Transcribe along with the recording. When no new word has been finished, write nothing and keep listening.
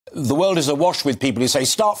the world is awash with people who say,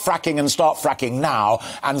 start fracking now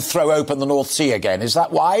and throw open the North Sea again. Is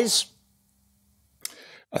that wise?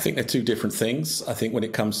 I think they're two different things. I think when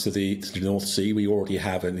it comes to the North Sea, we already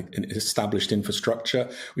have an established infrastructure.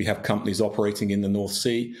 We have companies operating in the North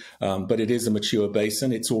Sea, but it is a mature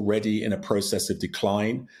basin. It's already in a process of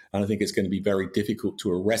decline, and I think it's going to be very difficult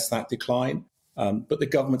to arrest that decline. But the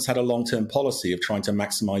government's had a long-term policy of trying to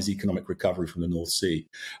maximise economic recovery from the North Sea.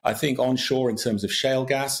 I think onshore, in terms of shale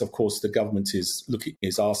gas, of course, the government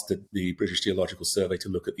is asked the British Geological Survey to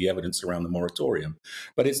look at the evidence around the moratorium,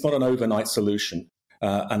 but it's not an overnight solution.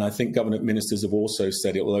 And I think government ministers have also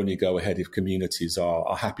said it will only go ahead if communities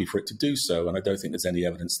are happy for it to do so. And I don't think there's any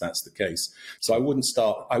evidence that's the case. So I wouldn't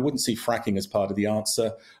see fracking as part of the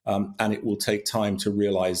answer. And it will take time to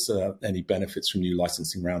realise any benefits from new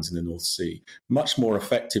licensing rounds in the North Sea. Much more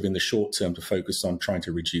effective in the short term to focus on trying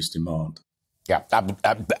to reduce demand. Yeah,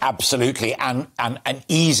 absolutely. And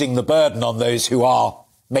easing the burden on those who are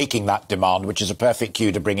making that demand, which is a perfect cue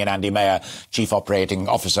to bring in Andy Mayer, Chief Operating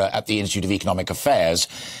Officer at the Institute of Economic Affairs.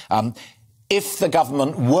 If the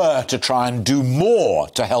government were to try and do more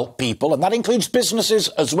to help people, and that includes businesses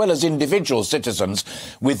as well as individual citizens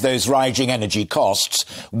with those rising energy costs,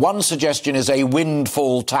 one suggestion is a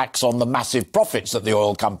windfall tax on the massive profits that the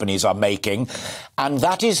oil companies are making. And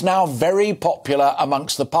that is now very popular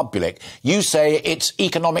amongst the public. You say it's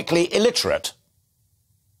economically illiterate.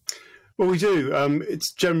 Well, we do.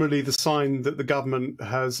 It's generally the sign that the government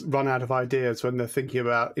has run out of ideas when they're thinking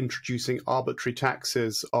about introducing arbitrary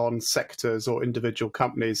taxes on sectors or individual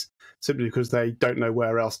companies, simply because they don't know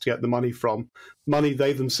where else to get the money from. Money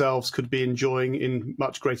they themselves could be enjoying in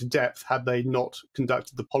much greater depth had they not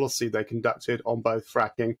conducted the policy they conducted on both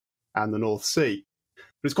fracking and the North Sea.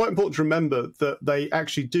 But it's quite important to remember that they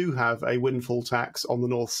actually do have a windfall tax on the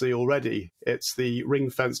North Sea already. It's the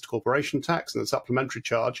ring-fenced corporation tax and a supplementary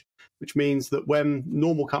charge, which means that when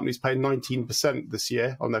normal companies pay 19% this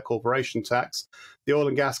year on their corporation tax, the oil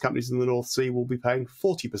and gas companies in the North Sea will be paying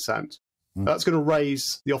 40%. That's going to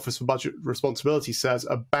raise, the Office for Budget Responsibility says,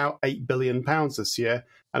 about £8 billion this year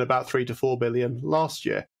and about £3 to $4 billion last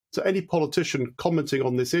year. So any politician commenting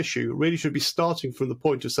on this issue really should be starting from the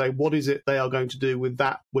point of saying, what is it they are going to do with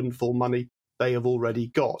that windfall money they have already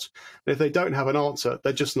got? And if they don't have an answer,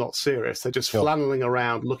 they're just not serious. They're just flanneling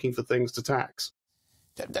around looking for things to tax.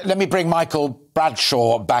 Let me bring Michael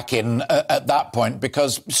Bradshaw back in at that point,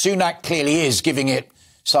 because Sunak clearly is giving it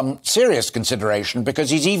some serious consideration, because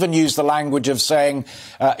he's even used the language of saying,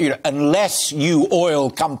 unless you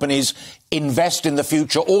oil companies invest in the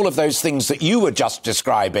future, all of those things that you were just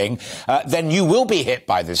describing, then you will be hit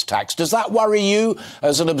by this tax. Does that worry you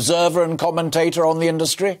as an observer and commentator on the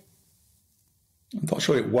industry? I'm not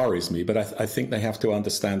sure it worries me, but I think they have to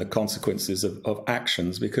understand the consequences of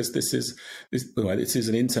actions, because this is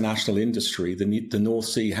an international industry. The North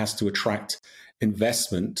Sea has to attract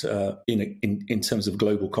investment in terms of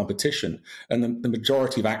global competition, and the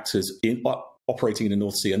majority of actors operating in the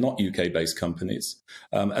North Sea are not UK-based companies,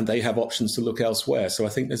 and they have options to look elsewhere. So I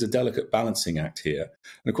think there's a delicate balancing act here.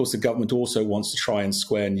 And of course, the government also wants to try and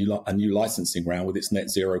square a new licensing round with its net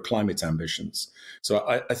zero climate ambitions. So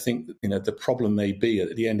I think the problem may be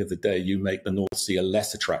at the end of the day, you make the North Sea a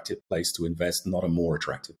less attractive place to invest, not a more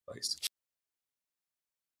attractive place.